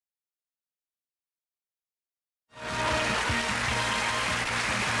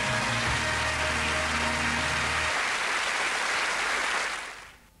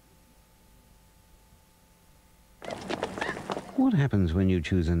What happens when you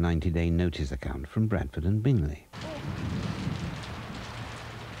choose a 90-day notice account from Bradford and Bingley?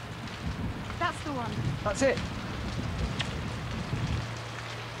 That's the one. That's it.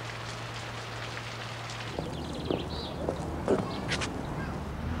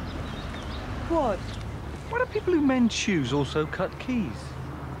 What? Why do people who mend shoes also cut keys?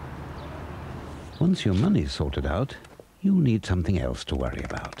 Once your money's sorted out, you'll need something else to worry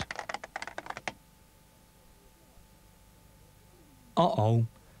about. Uh-oh.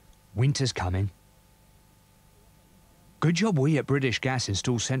 Winter's coming. Good job we at British Gas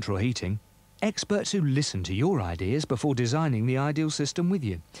install central heating. Experts who listen to your ideas before designing the ideal system with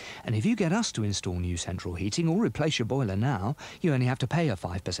you. And if you get us to install new central heating or replace your boiler now, you only have to pay a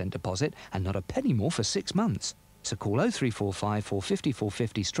 5% deposit and not a penny more for 6 months. So call 0345 450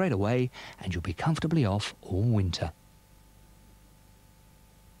 450 straight away and you'll be comfortably off all winter.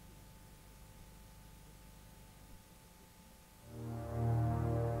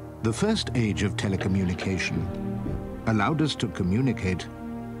 The first age of telecommunication allowed us to communicate,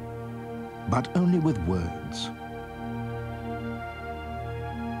 but only with words.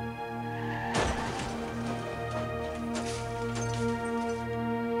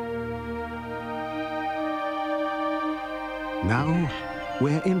 Now,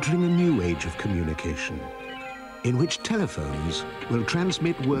 we're entering a new age of communication, in which telephones will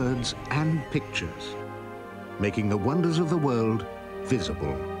transmit words and pictures, making the wonders of the world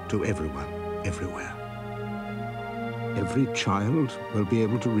visible to everyone, everywhere. Every child will be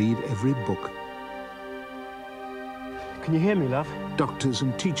able to read every book. Can you hear me, love? Doctors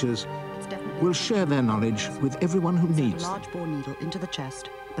and teachers will share their knowledge with everyone who needs a them. large bore needle into the chest,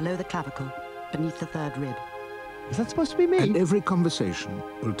 below the clavicle, beneath the third rib. Is that supposed to be me? And every conversation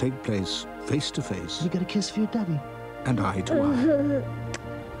will take place face to face. You got a kiss for your daddy? And eye to eye.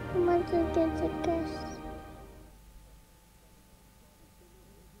 I want to get a kiss.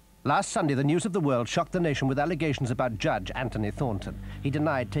 Last Sunday, the News of the World shocked the nation with allegations about Judge Anthony Thornton. He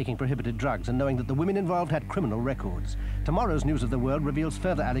denied taking prohibited drugs and knowing that the women involved had criminal records. Tomorrow's News of the World reveals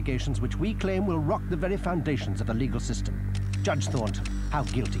further allegations which we claim will rock the very foundations of the legal system. Judge Thornton, how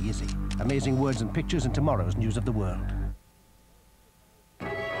guilty is he? Amazing words and pictures in tomorrow's News of the World.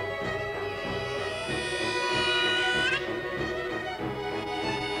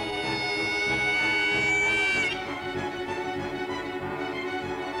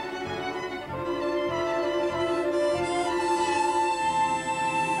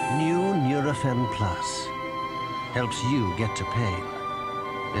 Nurofen Plus helps you get to pain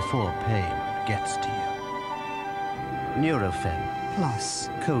before pain gets to you. Nurofen Plus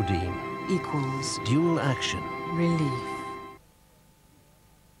codeine equals dual action relief.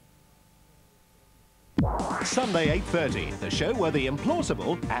 Sunday 8:30, the show where the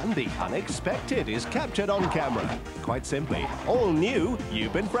implausible and the unexpected is captured on camera. Quite simply, all new,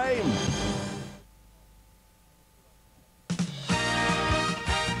 You've Been Framed.